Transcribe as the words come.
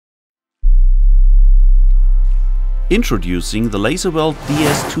Introducing the Laserworld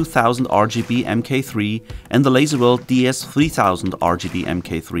DS-2000RGB MK3 and the Laserworld DS-3000RGB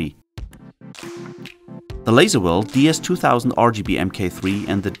MK3. The Laserworld DS-2000RGB MK3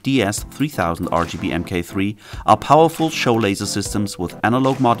 and the DS-3000RGB MK3 are powerful show laser systems with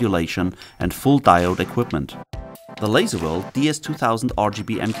analog modulation and full diode equipment. The Laserworld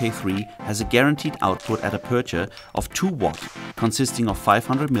DS-2000RGB MK3 has a guaranteed output at aperture of 2 watt, consisting of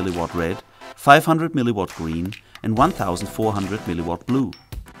 500 mW red, 500 mW green and 1400 mW blue.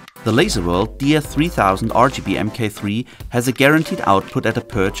 The Laserworld DS-3000RGB MK3 has a guaranteed output at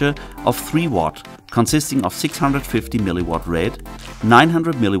aperture of 3 watt, consisting of 650 mW red,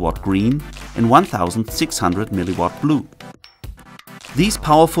 900 mW green and 1600 mW blue. These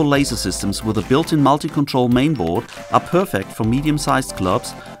powerful laser systems with a built-in multi-control mainboard are perfect for medium-sized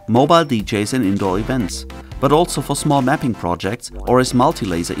clubs, mobile DJs and indoor events, but also for small mapping projects or as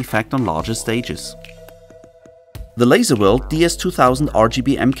multi-laser effect on larger stages. The Laserworld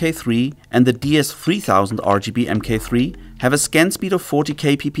DS-2000RGB MK3 and the DS-3000RGB MK3 have a scan speed of 40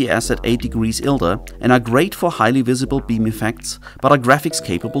 kpps at 8 degrees ILDA and are great for highly visible beam effects, but are graphics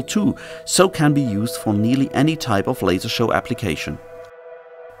capable too, so can be used for nearly any type of laser show application.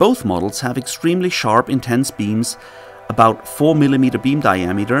 Both models have extremely sharp, intense beams, about 4 mm beam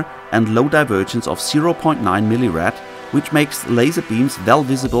diameter and low divergence of 0.9 mrad, which makes laser beams well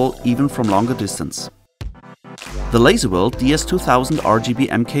visible even from longer distance. The Laserworld DS-2000RGB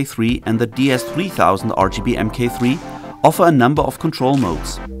MK3 and the DS-3000RGB MK3 offer a number of control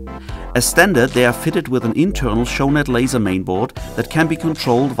modes. As standard, they are fitted with an internal Shownet laser mainboard that can be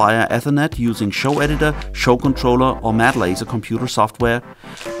controlled via ArtNET using Showeditor, Showcontroller or mrad laser computer software,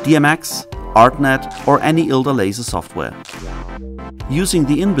 DMX, ArtNET or any ILDA laser software. Using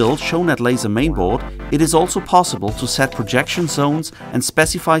the inbuilt Shownet laser mainboard, it is also possible to set projection zones and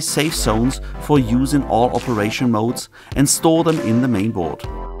specify safe zones for use in all operation modes and store them in the mainboard.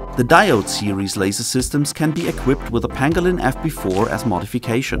 The diode series laser systems can be equipped with a Pangolin FB4 as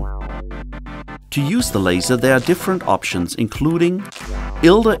modification. To use the laser, there are different options including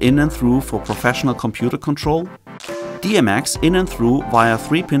ILDA in and through for professional computer control, DMX in and through via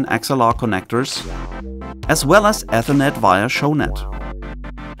 3-pin XLR connectors, as well as Ethernet via Shownet.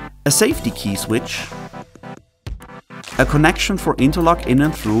 A safety key switch, a connection for interlock in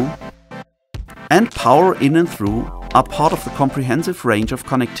and through, and power in and through are part of the comprehensive range of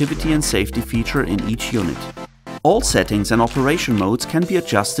connectivity and safety feature in each unit. All settings and operation modes can be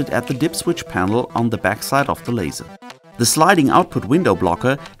adjusted at the dip switch panel on the backside of the laser. The sliding output window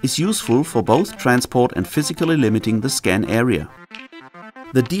blocker is useful for both transport and physically limiting the scan area.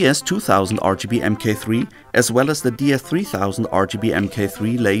 The DS-2000RGB MK3 as well as the DS-3000RGB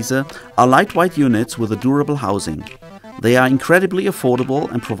MK3 laser are lightweight units with a durable housing. They are incredibly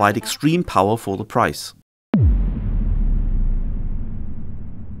affordable and provide extreme power for the price.